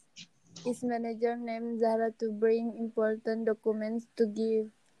his manager named Zara to bring important documents to give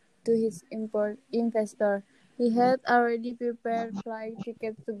to his investor. He had already prepared flight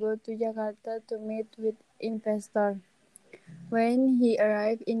tickets to go to Jakarta to meet with investor. When he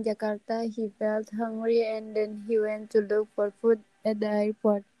arrived in Jakarta, he felt hungry and then he went to look for food at the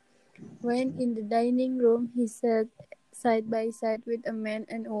airport. When in the dining room, he sat side by side with a man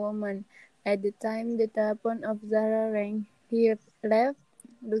and a woman. At the time the telephone of Zara rang, he left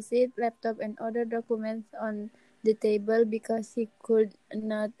Lucid laptop and other documents on the table because he could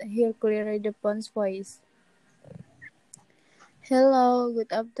not hear clearly the phone's voice. Hello,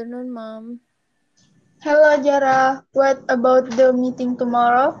 good afternoon, Mom. Hello, Jara. What about the meeting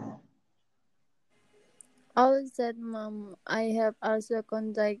tomorrow? All said, Mom. I have also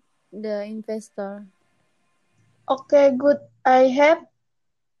contacted the investor. Okay, good. I have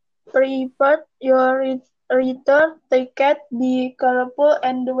prepared your return ticket. Be careful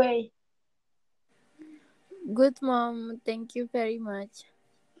on the way. Good, Mom. Thank you very much.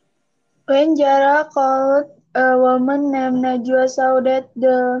 When Jara called, a woman named Najwa saw that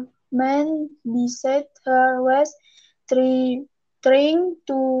the man beside her was trying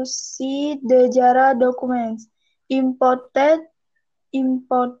to see the Jara documents. Important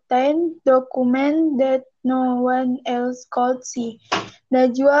important document that no one else could see.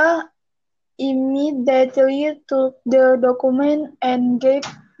 Najwa immediately took the document and gave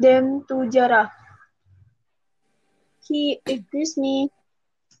them to Jara. Excuse me.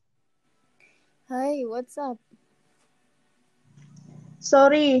 Hi, what's up?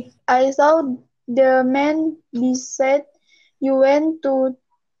 Sorry, I saw the man beside you went to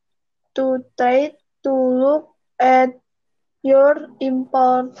try to look at your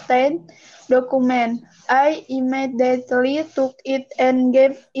important document. I immediately took it and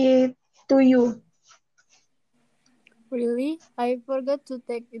gave it to you. Really? I forgot to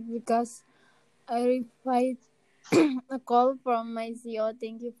take it because I received a call from my CEO.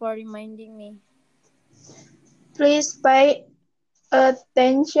 Thank you for reminding me. Please pay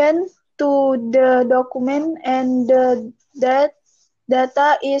attention to the document and the that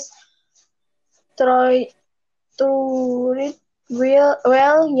data is through it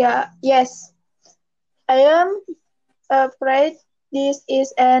yeah, yes. I am afraid this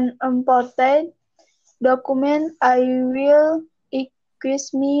is an important document. I will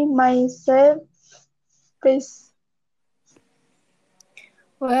excuse me myself, please.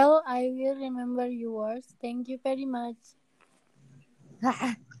 Well, I will remember yours. Thank you very much.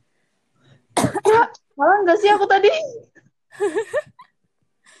 Ya, salah nggak sih aku tadi?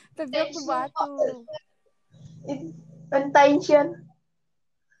 Tapi aku batuk. Attention.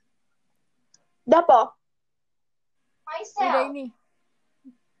 Dapo? Udah ini.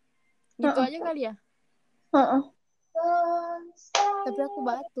 Gitu Heeh, aja kali ya. heeh. Tapi aku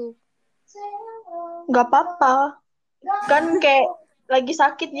batuk. Nggak apa-apa. Kan kayak lagi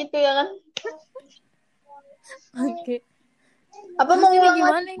sakit gitu ya kan? Oke. Apa Terus mau ini ngulang lagi?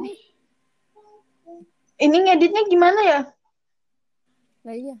 gimana ini? Ini ngeditnya gimana ya?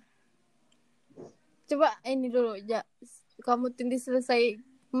 Lah iya. Coba ini dulu, ja. Kamu tunggu selesai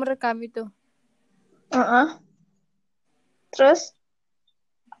merekam itu. Heeh. Terus?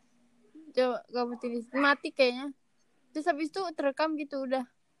 Coba kamu tulis mati kayaknya. Terus habis itu terekam gitu udah.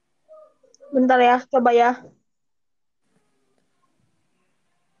 Bentar ya, coba ya.